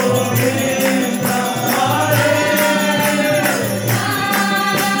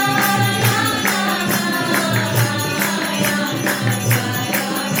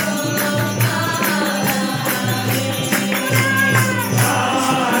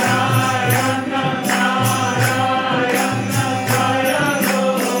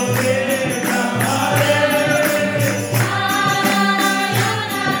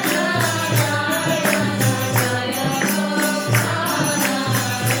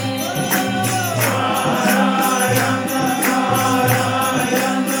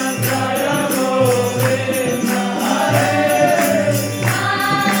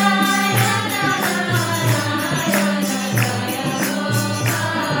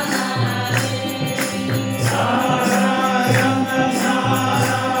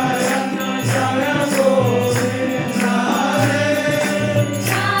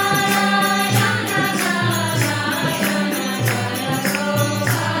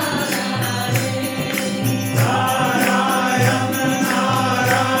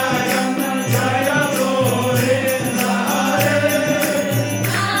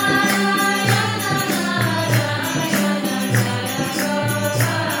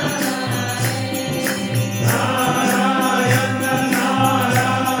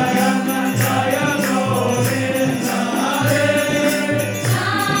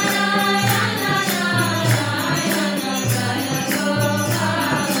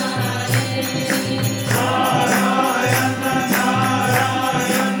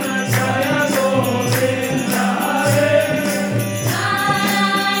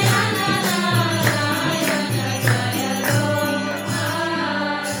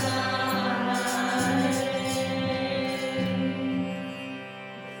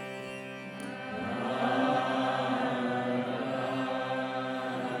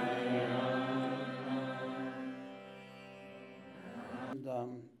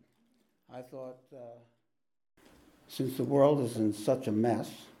I thought, since the world is in such a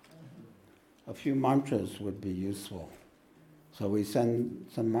mess, a few mantras would be useful. So we send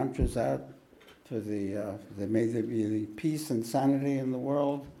some mantras out for may there be peace and sanity in the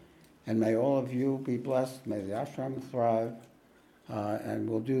world, and may all of you be blessed, may the ashram thrive, and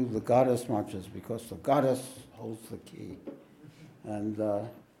we'll do the goddess mantras because the goddess holds the key. And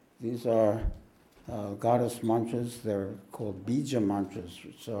these are goddess mantras. They're called bija mantras,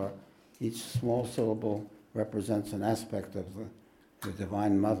 which are each small syllable represents an aspect of the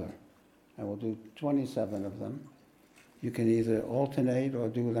Divine Mother. And we'll do 27 of them. You can either alternate or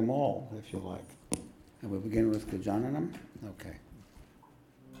do them all if you like. And we'll begin with Gajananam. Okay.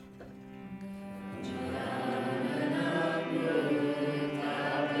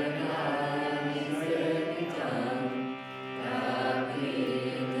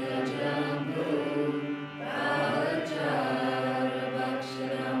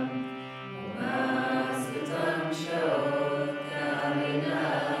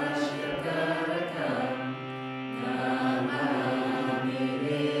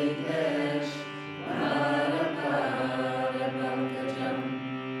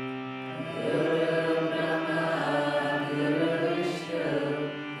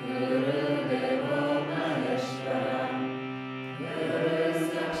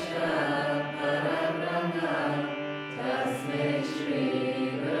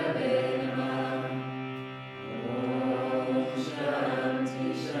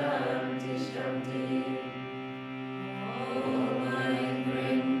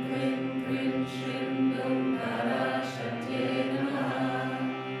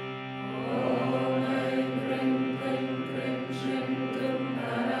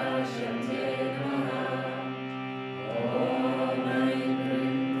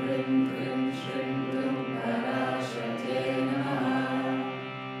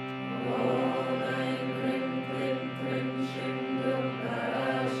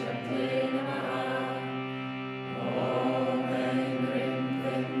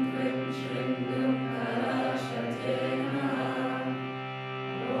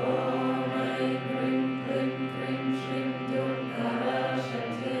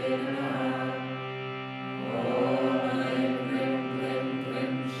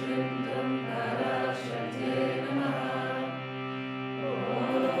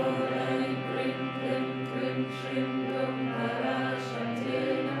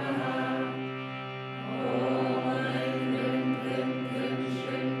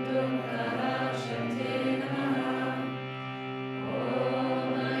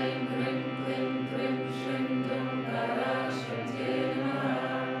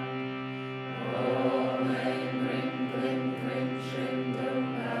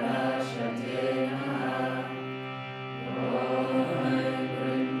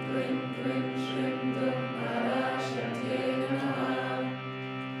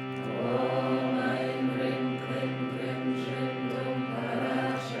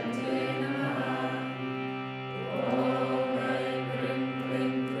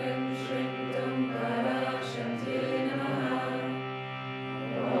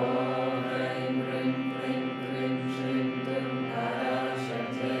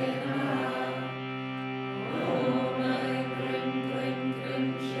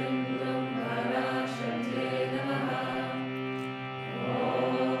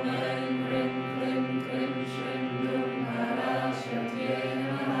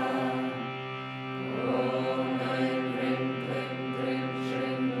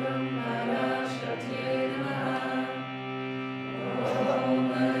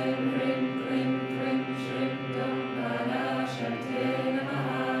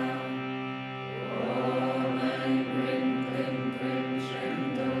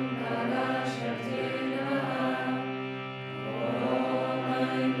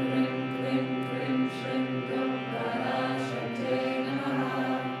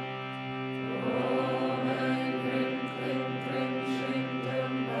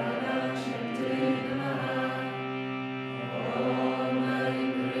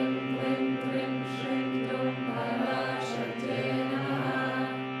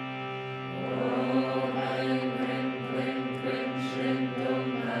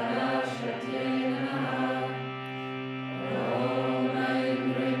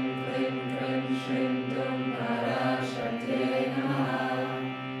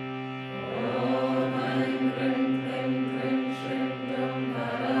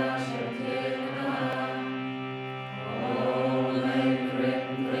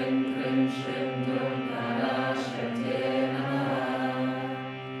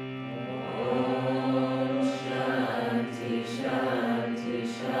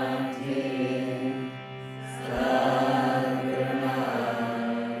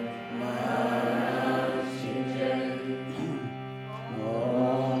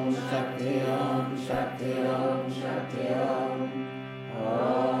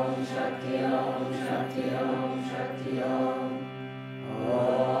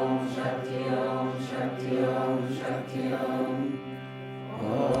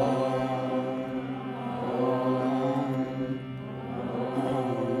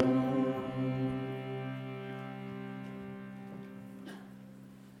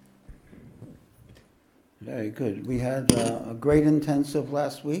 Very good. We had a great intensive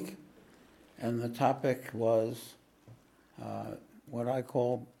last week, and the topic was what I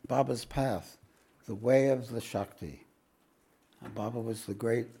call Baba's path, the way of the Shakti. Baba was the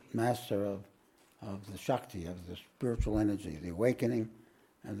great master of the Shakti, of the spiritual energy, the awakening,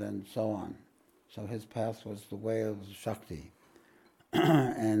 and then so on. So his path was the way of the Shakti.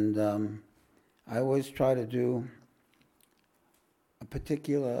 And I always try to do a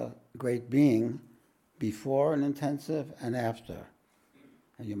particular great being before an intensive and after.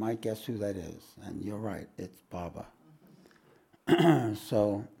 And you might guess who that is. And you're right, it's Baba.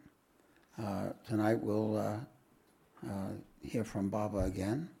 So tonight we'll hear from Baba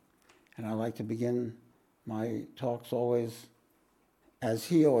again. And I like to begin my talks always, as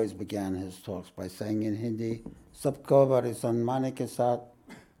he always began his talks, by saying in Hindi, Sabko bari sanmane ke saath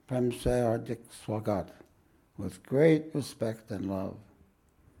prem se hardik swagat. With great respect and love,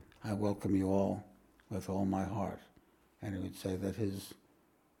 I welcome you all with all my heart. And he would say that his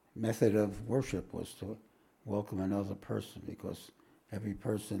method of worship was to welcome another person, because every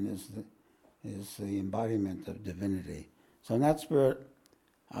person is the embodiment of divinity. So in that spirit,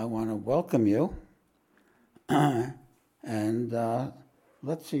 I want to welcome you, and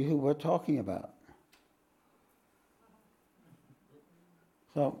let's see who we're talking about.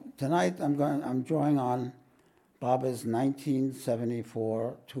 So tonight I'm drawing on Baba's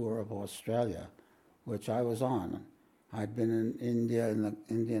 1974 tour of Australia, which I was on. I'd been in India, in the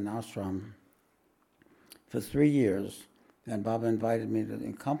Indian ashram, for 3 years, and Baba invited me to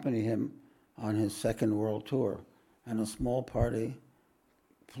accompany him on his second world tour. And a small party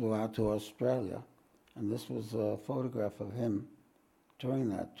flew out to Australia, and this was a photograph of him during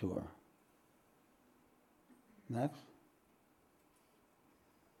that tour. Next.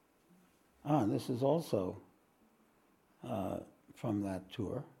 This is also from that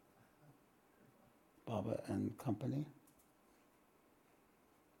tour, Baba and company.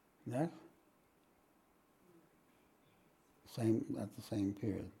 Next. Same, at the same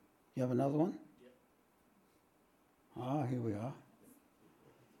period. You have another one? Yep. Here we are.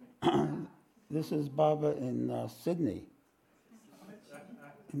 This is Baba in Sydney.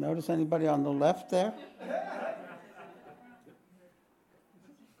 You notice anybody on the left there?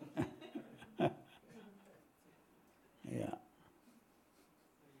 Yeah.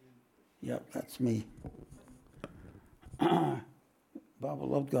 Yep, that's me. Baba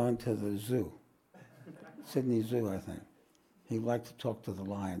loved going to the zoo. Sydney Zoo, I think. He liked to talk to the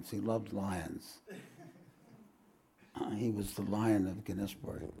lions. He loved lions. He was the lion of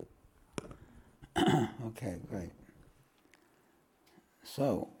Guinnessburg. Okay, great.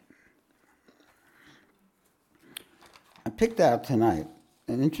 So, I picked out tonight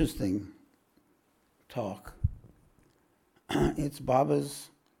an interesting talk. It's Baba's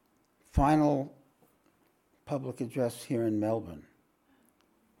final public address here in Melbourne,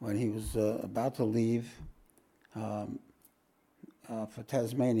 when he was about to leave for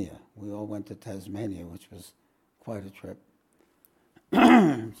Tasmania. We all went to Tasmania, which was quite a trip.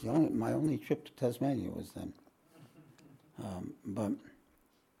 My only trip to Tasmania was then. But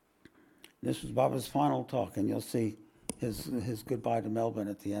this was Baba's final talk, and you'll see his goodbye to Melbourne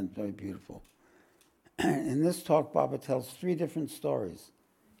at the end, very beautiful. In this talk, Baba tells 3 different stories.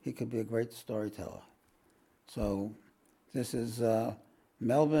 He could be a great storyteller. So this is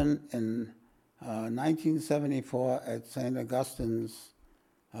Melbourne in 1974 at St. Augustine's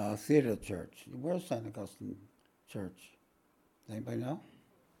Theatre Church. Where's St. Augustine Church? Anybody know?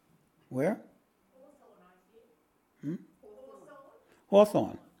 Where?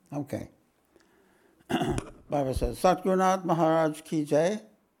 Hawthorne. Okay. Baba says, Satgurunath Maharaj ki jai,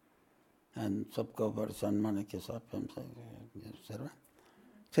 and Sabko bar sanmane ke saath, etc.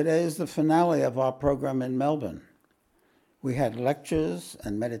 Today is the finale of our program in Melbourne. We had lectures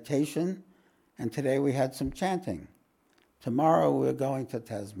and meditation, and today we had some chanting. Tomorrow we're going to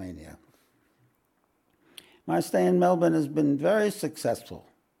Tasmania. My stay in Melbourne has been very successful.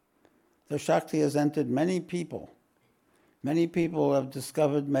 The Shakti has entered many people. Many people have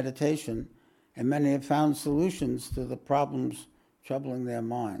discovered meditation, and many have found solutions to the problems troubling their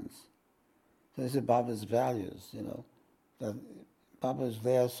minds. So these are Baba's values, that Baba is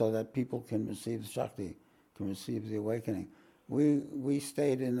there so that people can receive Shakti, can receive the awakening. We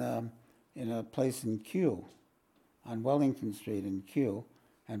stayed in a place in Kew, on Wellington Street in Kew,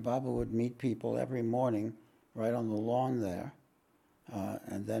 and Baba would meet people every morning right on the lawn there,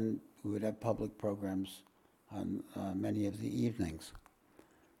 and then we would have public programs on many of the evenings.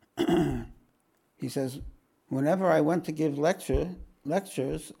 He says, whenever I went to give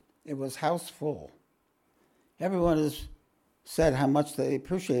lectures, it was house full. Everyone has said how much they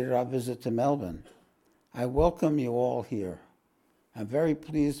appreciated our visit to Melbourne. I welcome you all here. I'm very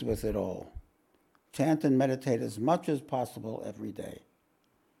pleased with it all. Chant and meditate as much as possible every day.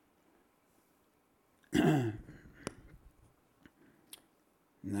 And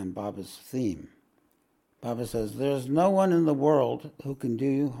then Baba's theme. Baba says, there's no one in the world who can do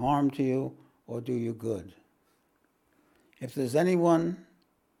you harm to you or do you good. If there's anyone,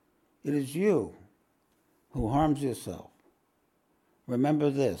 it is you who harms yourself. Remember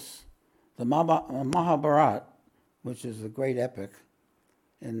this, the Mahabharata, which is a great epic,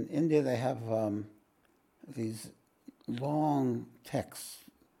 in India they have these long texts.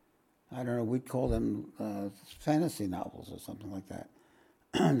 I don't know, we'd call them fantasy novels or something like that.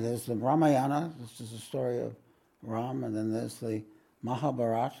 There's the Ramayana, which is the story of Ram, and then there's the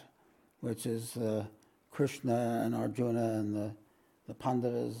Mahabharata, which is Krishna and Arjuna and the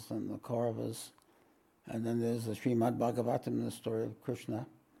Pandavas and the Kauravas. And then there's the Srimad Bhagavatam, the story of Krishna.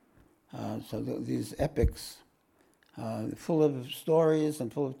 These epics, full of stories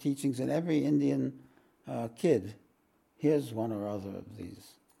and full of teachings, and every Indian kid hears one or other of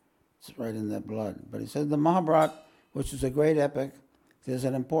these. It's right in their blood. But he says the Mahabharata, which is a great epic, there's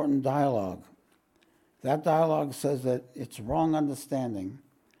an important dialogue. That dialogue says that it's wrong understanding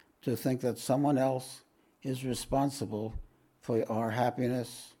to think that someone else is responsible for our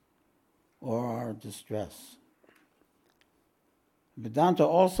happiness or our distress. Vedanta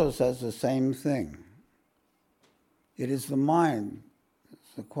also says the same thing. It is the mind,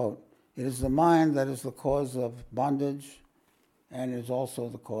 it's the quote, it is the mind that is the cause of bondage and is also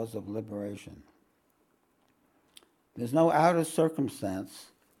the cause of liberation. There's no outer circumstance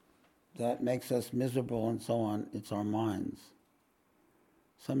that makes us miserable and so on. It's our minds.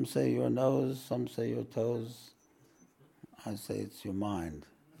 Some say your nose, some say your toes. I say it's your mind.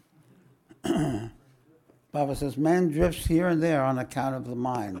 Baba says, man drifts here and there on account of the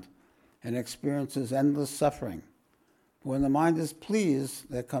mind and experiences endless suffering. When the mind is pleased,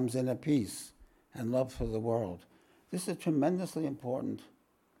 there comes inner peace and love for the world. This is a tremendously important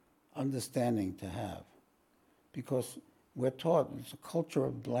understanding to have, because we're taught it's a culture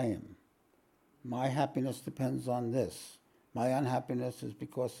of blame. My happiness depends on this. My unhappiness is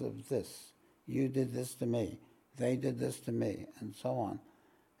because of this. You did this to me. They did this to me, and so on.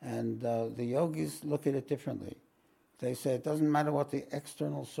 And the yogis look at it differently. They say it doesn't matter what the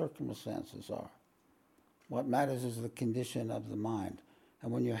external circumstances are. What matters is the condition of the mind.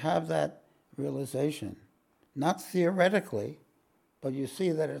 And when you have that realization, not theoretically, but you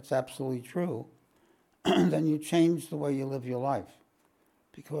see that it's absolutely true, then you change the way you live your life,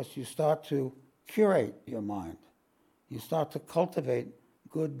 because you start to curate your mind. You start to cultivate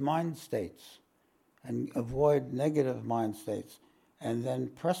good mind states and avoid negative mind states. And then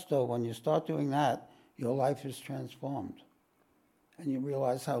presto, when you start doing that, your life is transformed. And you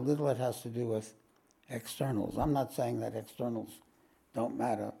realize how little it has to do with externals. I'm not saying that externals don't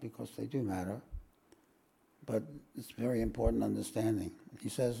matter, because they do matter, but it's very important understanding. He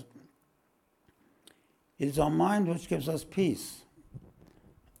says, it is our mind which gives us peace.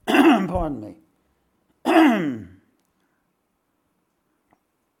 Pardon me.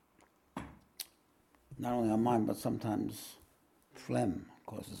 Not only our mind, but sometimes phlegm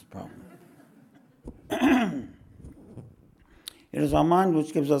causes a problem. It is our mind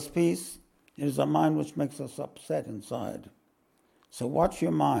which gives us peace. It is our mind which makes us upset inside. So watch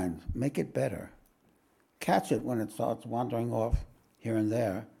your mind. Make it better. Catch it when it starts wandering off here and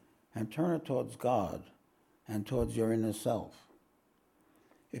there, and turn it towards God and towards your inner self.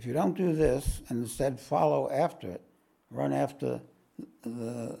 If you don't do this and instead follow after it, run after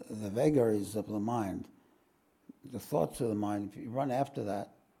the vagaries of the mind, the thoughts of the mind, if you run after that,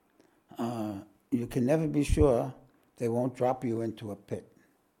 you can never be sure they won't drop you into a pit.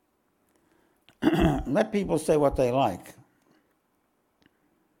 Let people say what they like.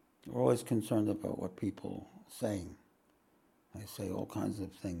 We're always concerned about what people are saying. They say all kinds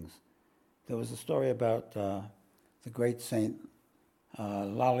of things. There was a story about the great saint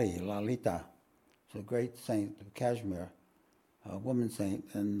Lalita. She's a great saint of Kashmir, a woman saint,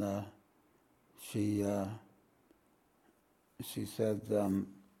 and she said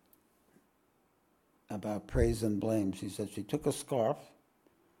about praise and blame. She said she took a scarf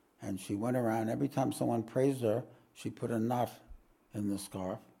and she went around. Every time someone praised her, she put a knot in the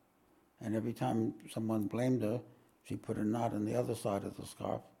scarf. And every time someone blamed her, she put a knot on the other side of the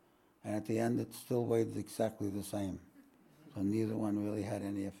scarf. And at the end, it still weighed exactly the same. So neither one really had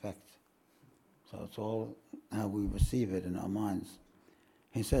any effect. So it's all how we receive it in our minds.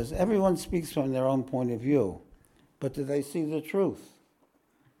 He says, everyone speaks from their own point of view, but do they see the truth?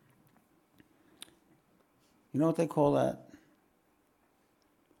 You know what they call that?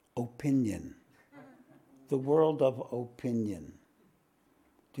 Opinion. the world of opinion.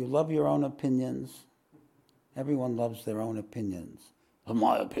 Do you love your own opinions? Everyone loves their own opinions. Well,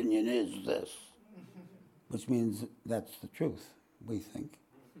 my opinion is this, which means that's the truth, we think.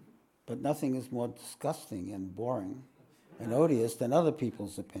 But nothing is more disgusting and boring and odious than other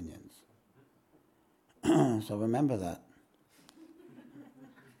people's opinions. So remember that.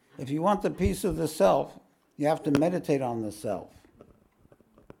 If you want the peace of the self, you have to meditate on the self.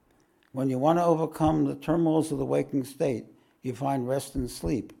 When you want to overcome the turmoils of the waking state, you find rest and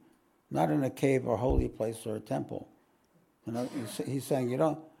sleep, not in a cave or holy place or a temple. You know, he's saying you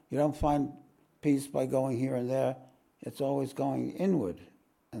don't find peace by going here and there. It's always going inward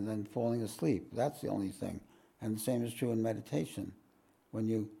and then falling asleep. That's the only thing. And the same is true in meditation. When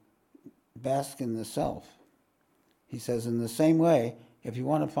you bask in the self, he says, in the same way, if you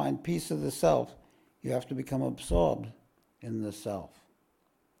want to find peace of the self, you have to become absorbed in the self.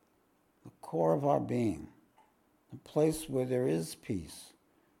 The core of our being, a place where there is peace,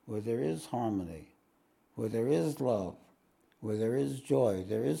 where there is harmony, where there is love, where there is joy.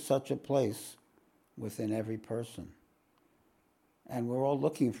 There is such a place within every person. And we're all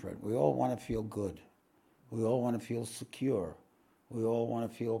looking for it. We all want to feel good. We all want to feel secure. We all want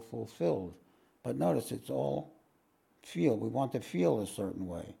to feel fulfilled. But notice, it's all feel. We want to feel a certain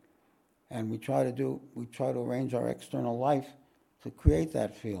way. And we try to arrange our external life to create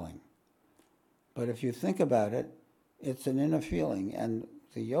that feeling. But if you think about it, it's an inner feeling. And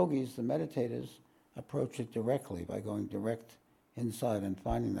the yogis, the meditators, approach it directly by going direct inside and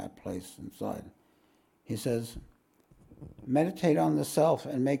finding that place inside. He says, meditate on the self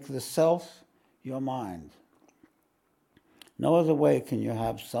and make the self your mind. No other way can you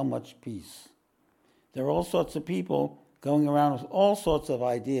have so much peace. There are all sorts of people going around with all sorts of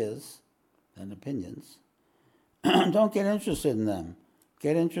ideas and opinions. Don't get interested in them.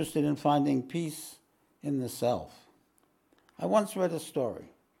 Get interested in finding peace in the self. I once read a story.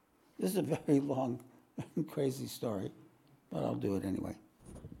 This is a very long and crazy story, but I'll do it anyway.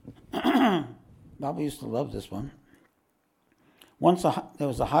 Bobby used to love this one. Once there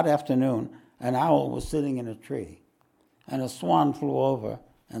was a hot afternoon, an owl was sitting in a tree, and a swan flew over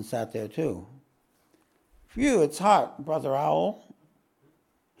and sat there too. "Phew, it's hot, Brother Owl,"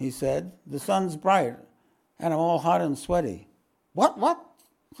 he said. "The sun's bright, and I'm all hot and sweaty." What?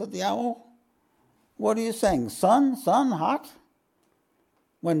 Said the owl. "What are you saying? Sun, hot?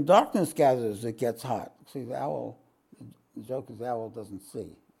 When darkness gathers, it gets hot." See, the joke is the owl doesn't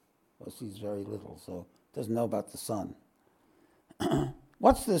see, or sees very little, so doesn't know about the sun.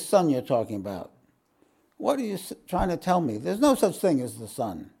 "What's this sun you're talking about? What are you trying to tell me? There's no such thing as the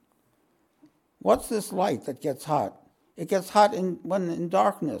sun. What's this light that gets hot? It gets hot when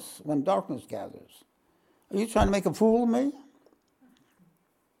darkness gathers. Are you trying to make a fool of me?"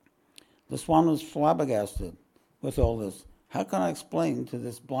 The swan was flabbergasted with all this. How can I explain to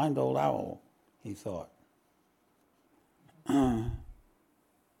this blind old owl, he thought. The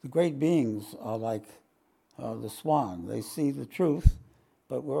great beings are like the swan. They see the truth,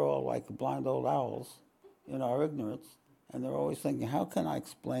 but we're all like blind old owls in our ignorance, and they're always thinking, how can I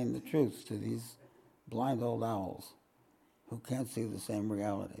explain the truth to these blind old owls who can't see the same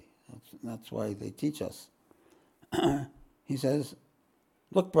reality? That's why they teach us. He says,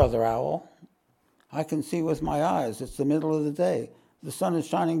 "Look, Brother Owl, I can see with my eyes. It's the middle of the day. The sun is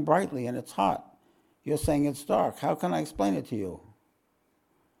shining brightly and it's hot. You're saying it's dark. How can I explain it to you?"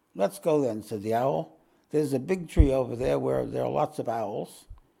 "Let's go then," said the owl. "There's a big tree over there where there are lots of owls.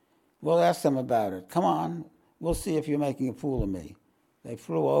 We'll ask them about it. Come on, we'll see if you're making a fool of me." They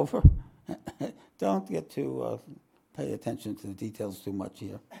flew over. Don't get too, pay attention to the details too much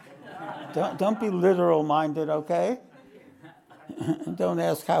here. Don't be literal-minded, okay? Don't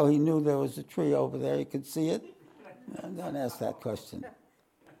ask how he knew there was a tree over there. He could see it. Don't ask that question.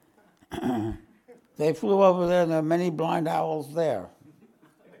 They flew over there, and there are many blind owls there.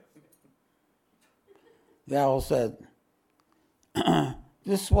 The owl said,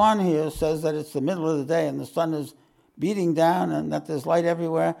 "This swan here says that it's the middle of the day and the sun is beating down and that there's light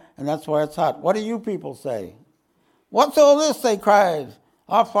everywhere, and that's why it's hot. What do you people say?" "What's all this?" they cried.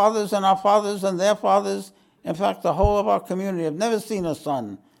 Our fathers and their fathers, in fact, the whole of our community, have never seen a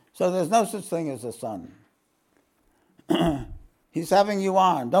sun, so there's no such thing as a sun. He's having you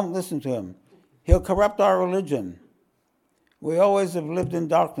on. Don't listen to him. He'll corrupt our religion. We always have lived in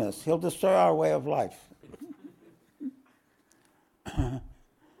darkness. He'll destroy our way of life.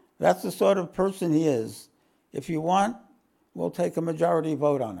 That's the sort of person he is. If you want, we'll take a majority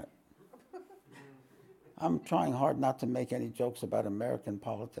vote on it. I'm trying hard not to make any jokes about American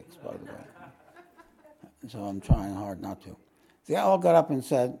politics, by the way. So I'm trying hard not to. The owl got up and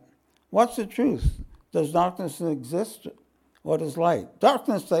said, "What's the truth? Does darkness exist? What is light?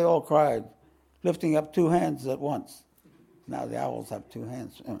 Darkness, they all cried, lifting up two hands at once. Now the owls have two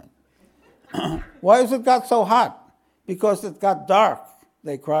hands. Why has it got so hot? Because it got dark,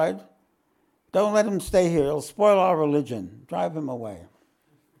 they cried. Don't let him stay here. He'll spoil our religion. Drive him away.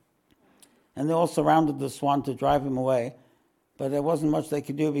 And they all surrounded the swan to drive him away. But there wasn't much they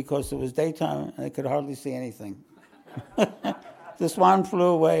could do because it was daytime and they could hardly see anything. The swan flew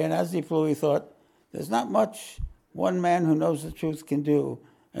away, and as he flew, he thought, there's not much one man who knows the truth can do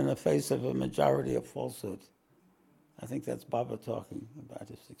in the face of a majority of falsehood. I think that's Baba talking about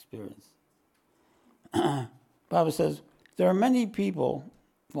his experience. Baba says, there are many people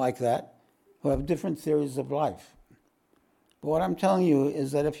like that who have different theories of life. But what I'm telling you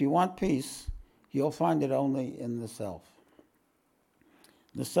is that if you want peace, you'll find it only in the self.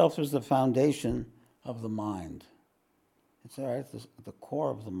 The self is the foundation of the mind. It's right at the core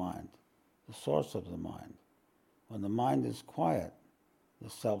of the mind, the source of the mind. When the mind is quiet, the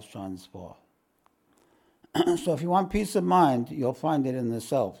self shines forth. So if you want peace of mind, you'll find it in the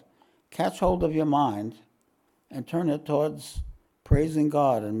self. Catch hold of your mind and turn it towards praising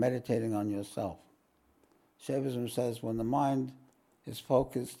God and meditating on yourself. Shaivism says when the mind is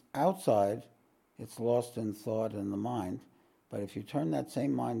focused outside, it's lost in thought and the mind. But if you turn that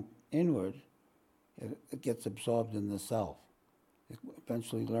same mind inward, it gets absorbed in the self. You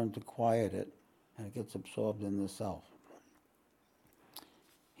eventually learn to quiet it, and it gets absorbed in the self.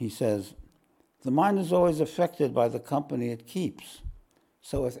 He says, the mind is always affected by the company it keeps.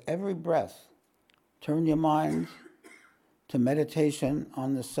 So with every breath, turn your mind to meditation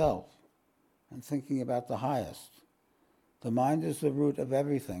on the self and thinking about the highest. The mind is the root of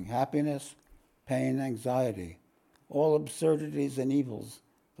everything, happiness, pain, anxiety. All absurdities and evils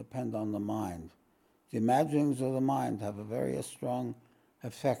depend on the mind. The imaginings of the mind have a very strong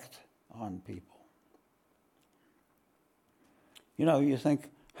effect on people. You know, you think,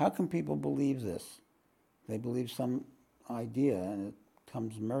 how can people believe this? They believe some idea and it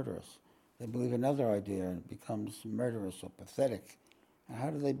becomes murderous. They believe another idea and it becomes murderous or pathetic. And how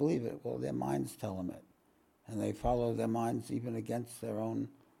do they believe it? Well, their minds tell them it. And they follow their minds even against their own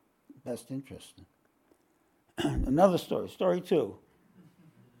best interest. Another story 2.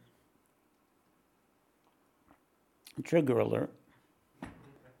 Trigger alert.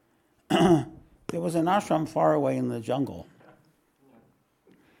 There was an ashram far away in the jungle,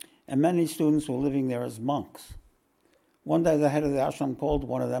 and many students were living there as monks. One day the head of the ashram called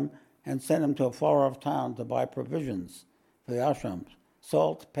one of them and sent him to a far-off town to buy provisions for the ashrams,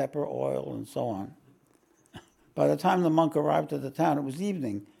 salt, pepper, oil, and so on. By the time the monk arrived at the town, it was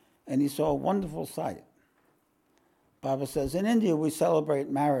evening, and he saw a wonderful sight. Baba says, in India we celebrate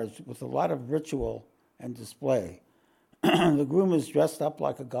marriage with a lot of ritual and display. The groom is dressed up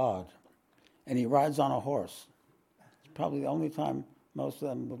like a god, and he rides on a horse. It's probably the only time most of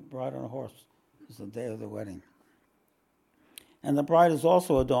them would ride on a horse is the day of the wedding. And the bride is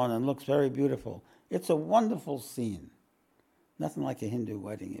also adorned and looks very beautiful. It's a wonderful scene. Nothing like a Hindu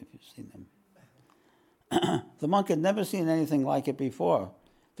wedding if you've seen them. The monk had never seen anything like it before.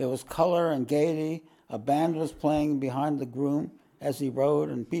 There was color and gaiety. A band was playing behind the groom as he rode,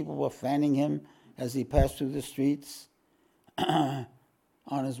 and people were fanning him as he passed through the streets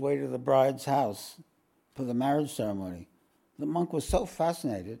on his way to the bride's house for the marriage ceremony. The monk was so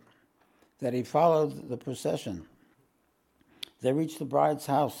fascinated that he followed the procession. They reached the bride's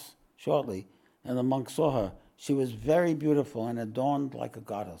house shortly, and the monk saw her. She was very beautiful and adorned like a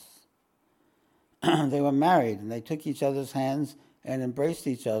goddess. They were married, and they took each other's hands and embraced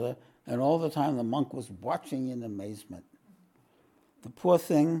each other, and all the time the monk was watching in amazement. The poor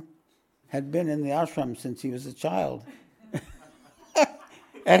thing had been in the ashram since he was a child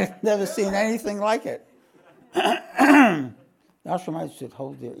and had never seen anything like it. The ashramites should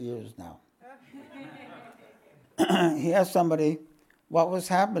hold their ears now. He asked somebody what was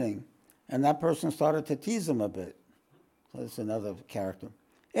happening, and that person started to tease him a bit. So that's another character.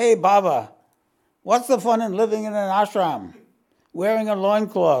 Hey, Baba, what's the fun in living in an ashram, wearing a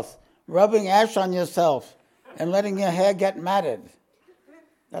loincloth, rubbing ash on yourself, and letting your hair get matted?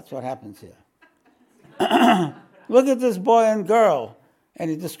 That's what happens here. Look at this boy and girl. And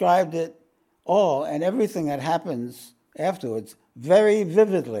he described it all and everything that happens afterwards very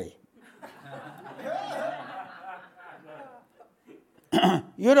vividly.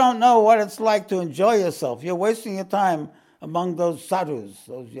 You don't know what it's like to enjoy yourself. You're wasting your time among those sadhus,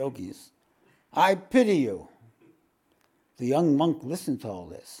 those yogis. I pity you. The young monk listened to all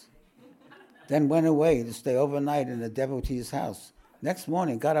this, then went away to stay overnight in a devotee's house. Next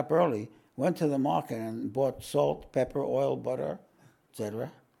morning, got up early, went to the market and bought salt, pepper, oil, butter,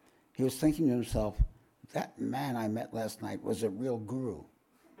 etc. He was thinking to himself, that man I met last night was a real guru.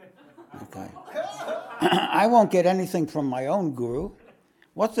 Okay. I won't get anything from my own guru.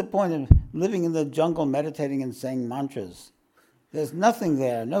 What's the point of living in the jungle, meditating and saying mantras? There's nothing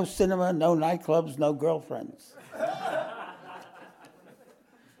there. No cinema, no nightclubs, no girlfriends.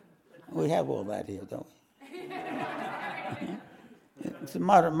 We have all that here, don't we? It's a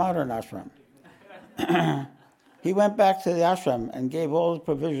modern ashram. He went back to the ashram and gave all the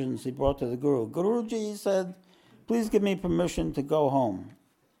provisions he brought to the guru. Guruji, he said, please give me permission to go home.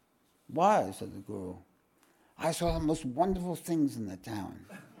 Why? Said the guru. I saw the most wonderful things in the town.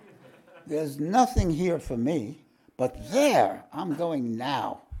 There's nothing here for me, but there, I'm going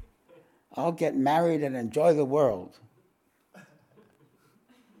now. I'll get married and enjoy the world.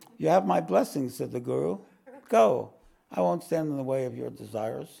 You have my blessing, said the guru. Go. I won't stand in the way of your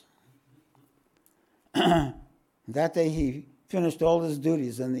desires. That day he finished all his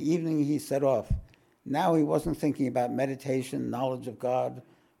duties. In the evening he set off. Now he wasn't thinking about meditation, knowledge of God,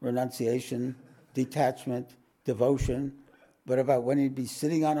 renunciation, detachment, devotion, but about when he'd be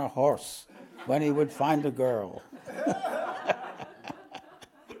sitting on a horse, when he would find a girl.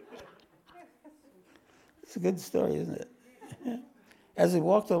 It's a good story, isn't it? As he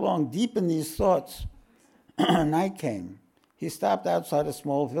walked along deep in these thoughts, night came. He stopped outside a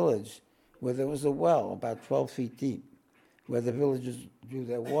small village where there was a well about 12 feet deep, where the villagers drew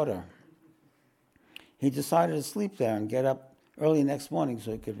their water. He decided to sleep there and get up early next morning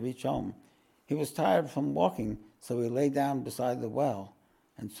so he could reach home. He was tired from walking, so he lay down beside the well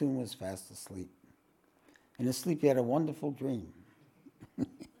and soon was fast asleep. In his sleep, he had a wonderful dream.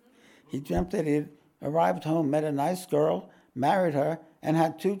 He dreamt that he had arrived home, met a nice girl, married her, and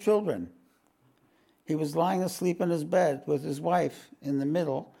had 2 children. He was lying asleep in his bed with his wife in the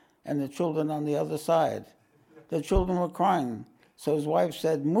middle and the children on the other side. The children were crying, so his wife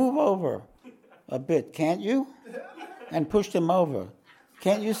said, move over a bit, can't you? And pushed him over.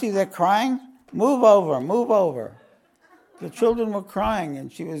 Can't you see they're crying? Move over, move over. The children were crying,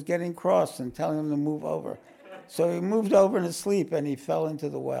 and she was getting cross and telling him to move over. So he moved over in his sleep, and he fell into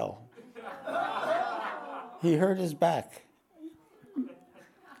the well. He hurt his back.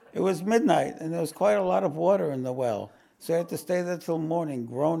 It was midnight, and there was quite a lot of water in the well, so he had to stay there till morning,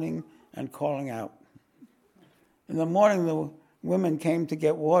 groaning and calling out. In the morning, the women came to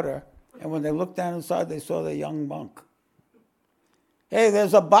get water, and when they looked down inside, they saw the young monk. Hey,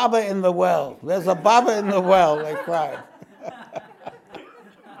 there's a Baba in the well. There's a Baba in the well, they cried.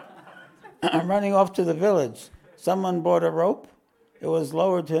 Running off to the village, someone brought a rope. It was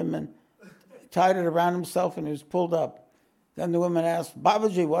lowered to him and tied it around himself, and he was pulled up. Then the woman asked,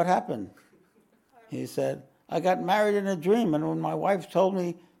 Babaji, what happened? He said, I got married in a dream, and when my wife told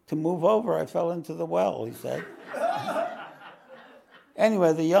me to move over, I fell into the well, he said.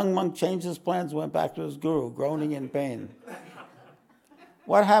 Anyway, the young monk changed his plans and went back to his guru, groaning in pain.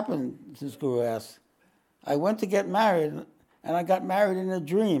 What happened? His guru asked. I went to get married, and I got married in a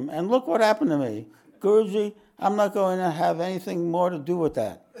dream, and look what happened to me. Guruji, I'm not going to have anything more to do with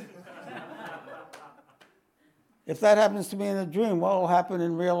that. If that happens to me in a dream, what will happen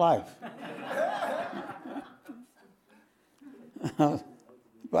in real life?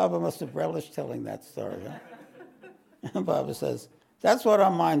 Baba must have relished telling that story. Huh? Baba says, that's what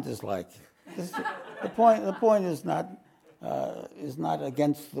our mind is like. The point is not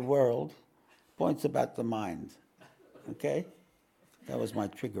against the world. The point's about the mind. Okay? That was my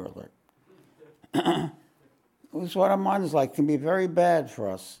trigger alert. It's what our mind is like. It can be very bad for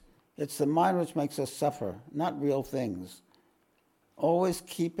us. It's the mind which makes us suffer, not real things. Always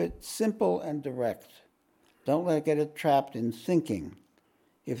keep it simple and direct. Don't let it get trapped in thinking.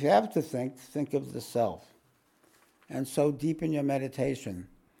 If you have to think of the self. And so deepen your meditation.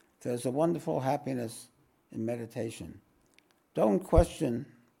 There's a wonderful happiness in meditation. Don't question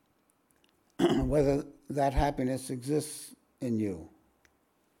whether that happiness exists in you.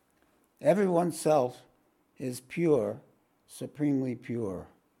 Everyone's self is pure, supremely pure.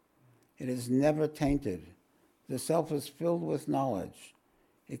 It is never tainted. The self is filled with knowledge.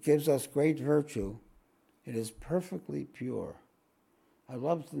 It gives us great virtue. It is perfectly pure. I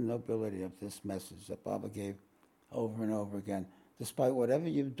love the nobility of this message that Baba gave over and over again. Despite whatever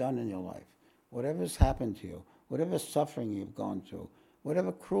you've done in your life, whatever's happened to you, whatever suffering you've gone through,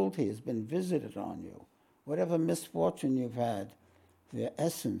 whatever cruelty has been visited on you, whatever misfortune you've had, the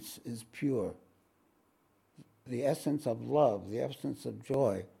essence is pure. The essence of love, the essence of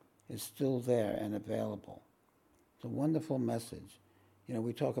joy is still there and available. It's a wonderful message. You know,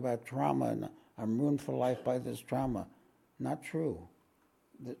 we talk about trauma and I'm ruined for life by this trauma. Not true.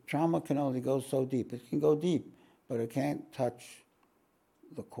 The trauma can only go so deep. It can go deep, but it can't touch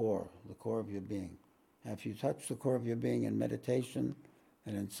the core of your being. If you touch the core of your being in meditation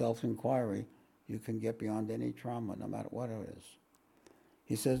and in self-inquiry, you can get beyond any trauma, no matter what it is.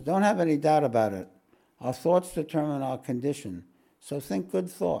 He says, don't have any doubt about it. Our thoughts determine our condition, so think good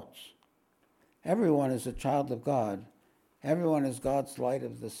thoughts. Everyone is a child of God. Everyone is God's light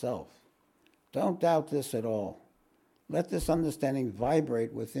of the self. Don't doubt this at all. Let this understanding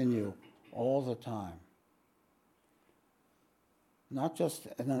vibrate within you all the time. Not just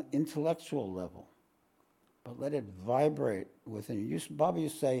at an intellectual level, but let it vibrate within you. Baba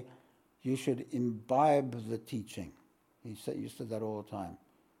used to say, you should imbibe the teaching. He said that all the time,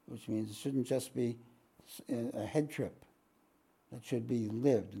 which means it shouldn't just be a head trip. It should be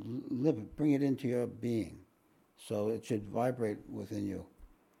lived. Live it. Bring it into your being. So it should vibrate within you.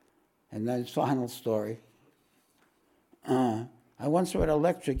 And then final story. I once read a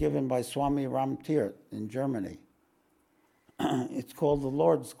lecture given by Swami Ram Tirth in Germany. It's called the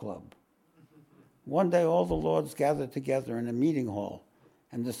Lord's Club. One day all the lords gathered together in a meeting hall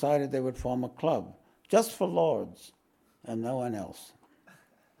and decided they would form a club just for lords and no one else.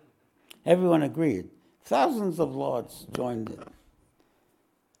 Everyone agreed. Thousands of lords joined it.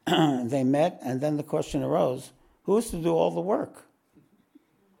 They met, and then the question arose, who is to do all the work?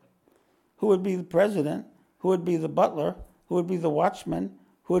 Who would be the president? Who would be the butler? Who would be the watchman?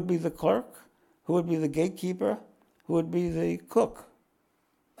 Who would be the clerk? Who would be the gatekeeper? Who would be the cook?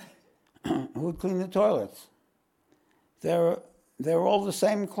 Who would clean the toilets? They're all the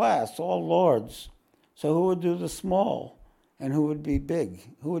same class, all lords. So who would do the small and who would be big?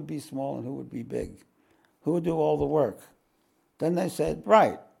 Who would be small and who would be big? Who would do all the work? Then they said,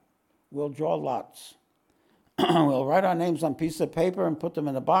 right, we'll draw lots. We'll write our names on a piece of paper and put them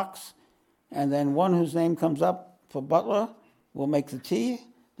in a box, and then one whose name comes up for butler will make the tea,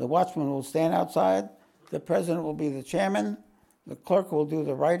 the watchman will stand outside, the president will be the chairman, the clerk will do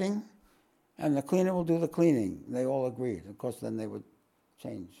the writing, and the cleaner will do the cleaning. They all agreed. Of course, then they would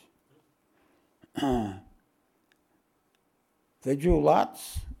change. They drew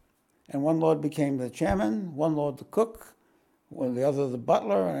lots, and one lord became the chairman, one lord the cook, the other the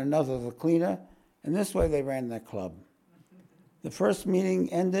butler, and another the cleaner. And this way they ran their club. The first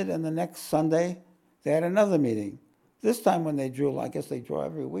meeting ended, and the next Sunday they had another meeting. This time when they drew, I guess they draw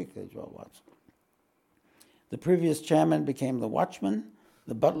every week, they draw lots. The previous chairman became the watchman,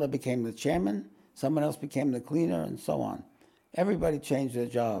 the butler became the chairman, someone else became the cleaner, and so on. Everybody changed their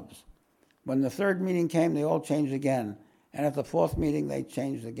jobs. When the third meeting came, they all changed again. And at the fourth meeting, they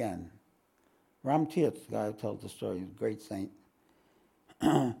changed again. Ram Tirth, the guy who told the story, a great saint,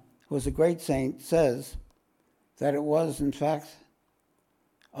 who was a great saint, says that it was, in fact,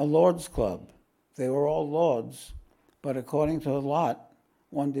 a lord's club. They were all lords, but according to the lot,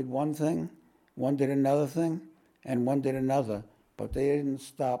 one did one thing, one did another thing, and one did another, but they didn't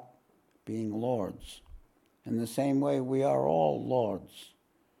stop being lords. In the same way, we are all lords,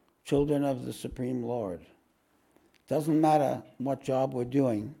 children of the Supreme Lord. Doesn't matter what job we're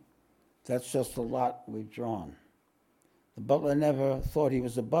doing, that's just the lot we've drawn. The butler never thought he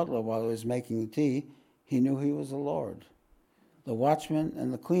was a butler while he was making the tea. He knew he was a lord. The watchman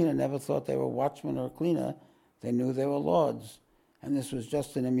and the cleaner never thought they were watchman or cleaner. They knew they were lords. And this was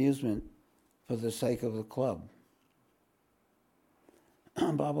just an amusement for the sake of the club.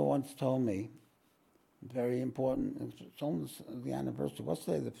 Baba once told me, very important, it's almost the anniversary. What's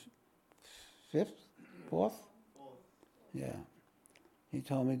today, the 5th? 4th? Yeah. He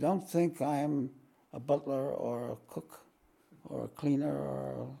told me, don't think I am a butler or a cook or a cleaner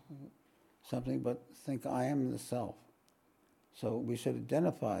or something, but think I am the self. So we should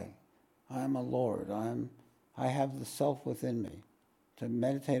identify, I am a Lord. I have the self within me. To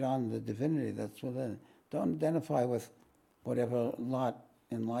meditate on the divinity that's within. Don't identify with whatever lot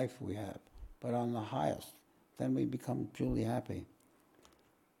in life we have, but on the highest. Then we become truly happy.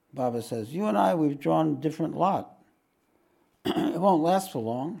 Baba says, you and I, we've drawn a different lot. It won't last for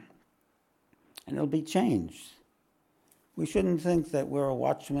long, and it'll be changed. We shouldn't think that we're a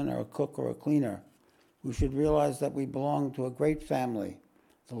watchman or a cook or a cleaner. We should realize that we belong to a great family,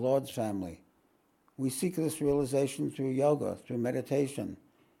 the Lord's family. We seek this realization through yoga, through meditation,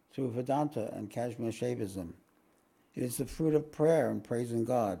 through Vedanta and Kashmir Shaivism. It is the fruit of prayer and praising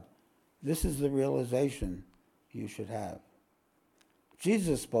God. This is the realization you should have.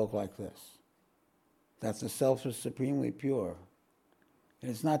 Jesus spoke like this, that the self is supremely pure. It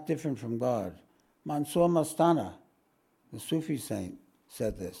is not different from God. Mansoor Mastana, the Sufi saint,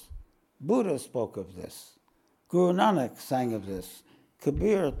 said this. Buddha spoke of this. Guru Nanak sang of this.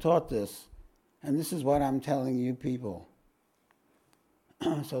 Kabir taught this. And this is what I'm telling you people.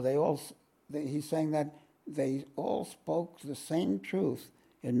 So he's saying that they all spoke the same truth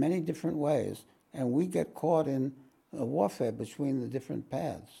in many different ways, And we get caught in a warfare between the different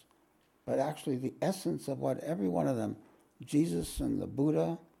paths. But actually the essence of what every one of them, Jesus and the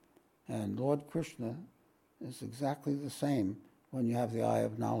Buddha and Lord Krishna, is exactly the same when you have the eye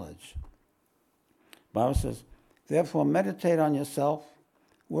of knowledge. Baba says, therefore meditate on yourself,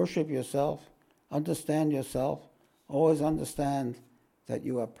 worship yourself, understand yourself, always understand that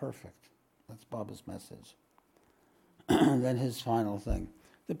you are perfect. That's Baba's message. Then his final thing.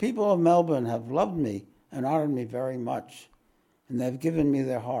 The people of Melbourne have loved me and honored me very much, and they've given me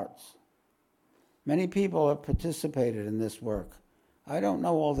their hearts. Many people have participated in this work. I don't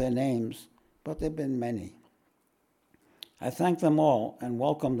know all their names, but there have been many. I thank them all and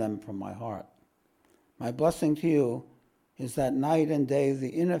welcome them from my heart. My blessing to you is that night and day the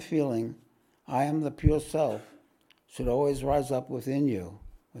inner feeling, I am the pure self, should always rise up within you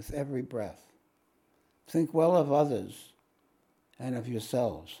with every breath. Think well of others and of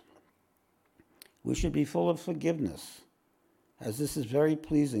yourselves. We should be full of forgiveness, as this is very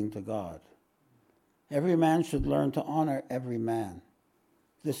pleasing to God. Every man should learn to honor every man.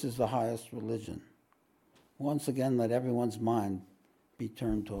 This is the highest religion. Once again, let everyone's mind be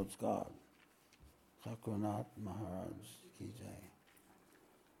turned towards God. Sakranath Maharaj Ki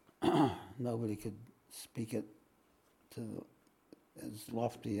Jai. Nobody could speak it to as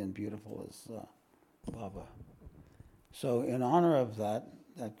lofty and beautiful as Baba. So in honor of that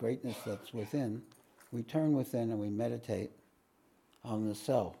greatness that's within, we turn within and we meditate on the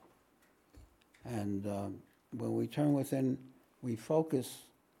self. And when we turn within, we focus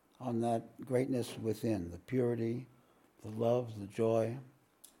on that greatness within, the purity, the love, the joy.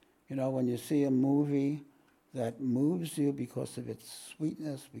 You know, when you see a movie that moves you because of its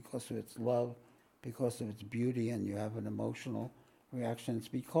sweetness, because of its love, because of its beauty, and you have an emotional reaction, it's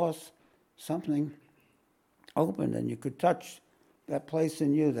because something opened and you could touch that place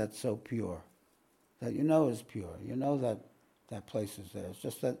in you that's so pure, that you know is pure. You know that place is there. It's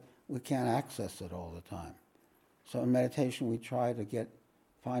just that we can't access it all the time. So in meditation we try to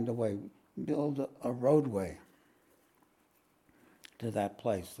find a way, build a roadway to that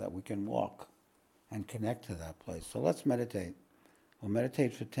place that we can walk and connect to that place. So let's meditate. We'll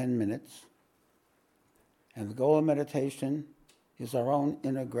meditate for 10 minutes. And the goal of meditation is our own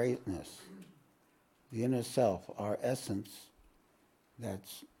inner greatness, the inner self, our essence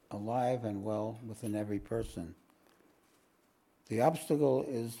that's alive and well within every person. The obstacle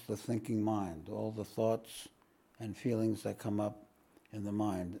is the thinking mind, all the thoughts and feelings that come up in the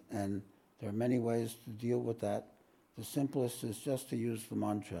mind. And there are many ways to deal with that. The simplest is just to use the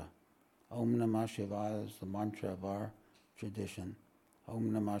mantra. Om Namah Shivaya is the mantra of our tradition.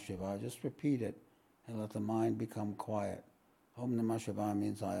 Om Namah Shivaya, just repeat it and let the mind become quiet. Om Namah Shivaya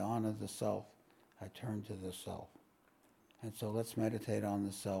means I honor the self, I turn to the self. And so let's meditate on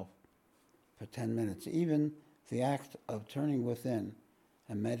the self for 10 minutes. Even the act of turning within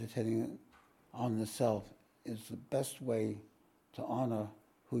and meditating on the self is the best way to honor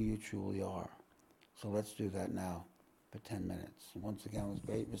who you truly are. So let's do that now for 10 minutes. Once again, with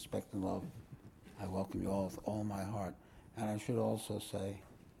great respect and love, I welcome you all with all my heart. And I should also say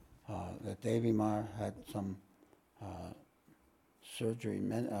that Devi Ma had some surgery,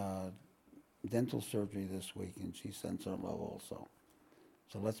 dental surgery this week, and she sends her love also.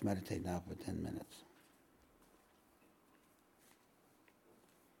 So let's meditate now for 10 minutes.